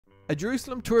A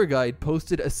Jerusalem tour guide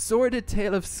posted a sordid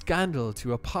tale of scandal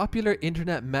to a popular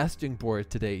internet messaging board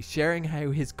today, sharing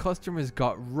how his customers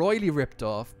got royally ripped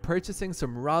off purchasing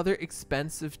some rather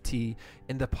expensive tea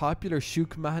in the popular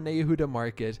Shuk Mahane Yehuda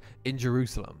market in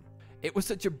Jerusalem. It was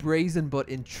such a brazen but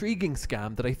intriguing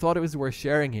scam that I thought it was worth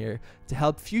sharing here to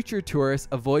help future tourists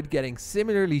avoid getting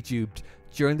similarly duped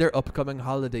during their upcoming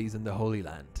holidays in the Holy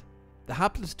Land. The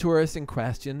hapless tourist in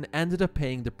question ended up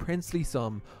paying the princely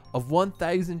sum of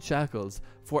 1,000 shekels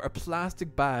for a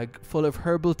plastic bag full of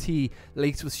herbal tea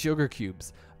laced with sugar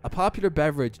cubes, a popular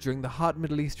beverage during the hot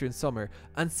Middle Eastern summer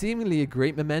and seemingly a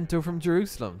great memento from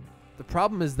Jerusalem. The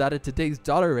problem is that at today's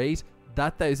dollar rate,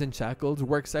 that 1,000 shekels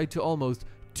works out to almost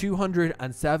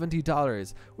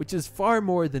 $270, which is far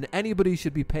more than anybody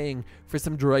should be paying for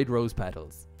some dried rose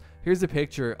petals. Here's a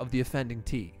picture of the offending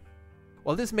tea.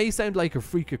 While this may sound like a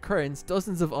freak occurrence,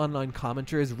 dozens of online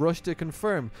commenters rushed to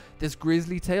confirm this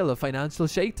grisly tale of financial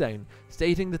shakedown,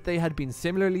 stating that they had been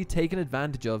similarly taken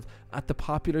advantage of at the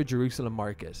popular Jerusalem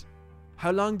market. How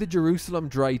long the Jerusalem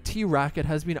dry tea racket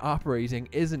has been operating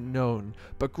isn't known,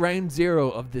 but ground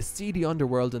zero of the seedy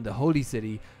underworld in the Holy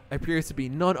City appears to be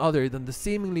none other than the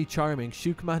seemingly charming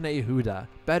Shuk Mahane Yehuda,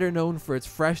 better known for its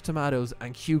fresh tomatoes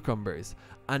and cucumbers,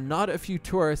 and not a few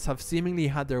tourists have seemingly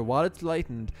had their wallets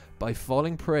lightened by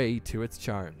falling prey to its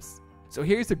charms. So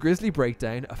here's a grisly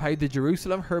breakdown of how the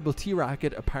Jerusalem herbal tea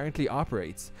racket apparently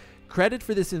operates. Credit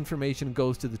for this information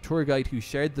goes to the tour guide who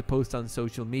shared the post on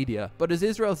social media, but as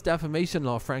Israel's defamation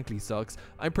law frankly sucks,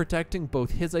 I'm protecting both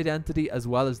his identity as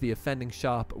well as the offending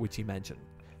shop which he mentioned.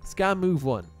 Scam move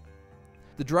 1.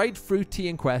 The dried fruit tea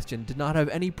in question did not have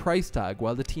any price tag,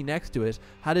 while the tea next to it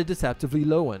had a deceptively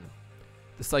low one.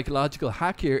 The psychological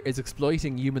hack here is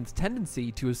exploiting humans'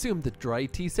 tendency to assume that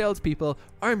dried tea salespeople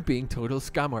aren't being total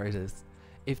scam artists.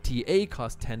 If tea A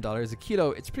costs $10 a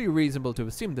kilo, it's pretty reasonable to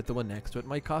assume that the one next to it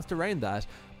might cost around that,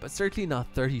 but certainly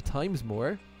not 30 times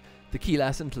more. The key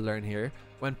lesson to learn here: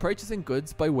 when purchasing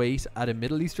goods by weight at a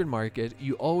Middle Eastern market,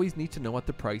 you always need to know what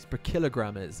the price per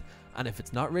kilogram is, and if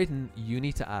it's not written, you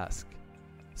need to ask.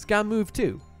 Scam move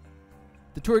 2.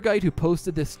 The tour guide who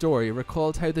posted this story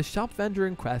recalled how the shop vendor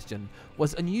in question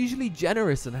was unusually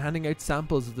generous in handing out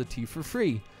samples of the tea for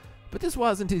free. But this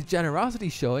wasn't his generosity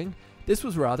showing, this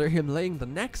was rather him laying the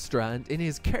next strand in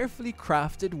his carefully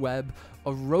crafted web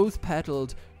of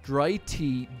rose-petaled dry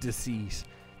tea deceit.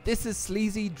 This is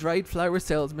sleazy dried flower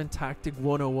salesman tactic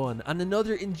 101 and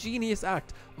another ingenious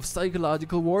act of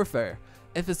psychological warfare.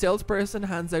 If a salesperson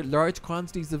hands out large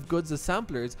quantities of goods as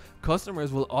samplers,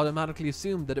 customers will automatically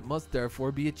assume that it must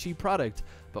therefore be a cheap product.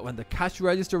 But when the cash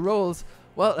register rolls,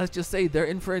 well, let's just say they're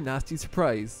in for a nasty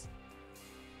surprise.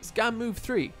 Scam move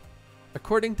 3.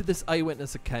 According to this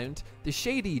eyewitness account, the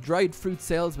shady dried fruit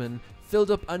salesman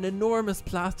filled up an enormous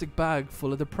plastic bag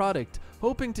full of the product,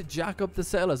 hoping to jack up the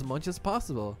sale as much as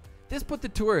possible. This put the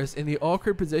tourist in the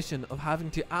awkward position of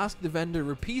having to ask the vendor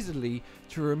repeatedly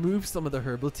to remove some of the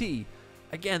herbal tea.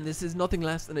 Again, this is nothing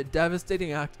less than a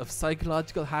devastating act of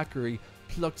psychological hackery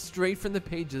plucked straight from the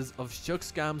pages of Shuk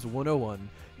Scams 101.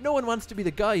 No one wants to be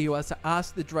the guy who has to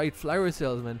ask the dried flower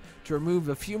salesman to remove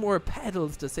a few more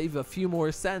petals to save a few more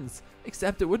cents,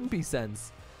 except it wouldn't be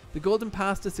cents. The golden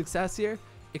path to success here?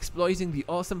 Exploiting the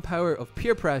awesome power of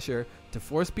peer pressure to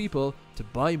force people to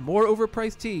buy more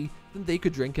overpriced tea than they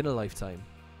could drink in a lifetime.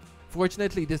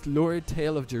 Fortunately, this lurid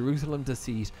tale of Jerusalem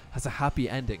deceit has a happy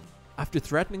ending. After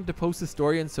threatening to post a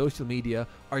story on social media,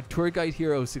 our tour guide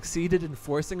hero succeeded in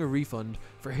forcing a refund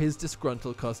for his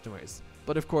disgruntled customers.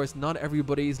 But of course, not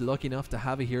everybody is lucky enough to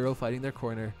have a hero fighting their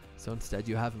corner, so instead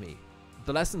you have me.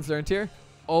 The lessons learned here: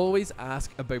 always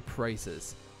ask about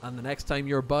prices, and the next time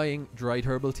you're buying dried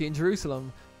herbal tea in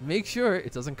Jerusalem, make sure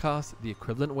it doesn't cost the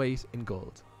equivalent weight in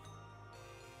gold.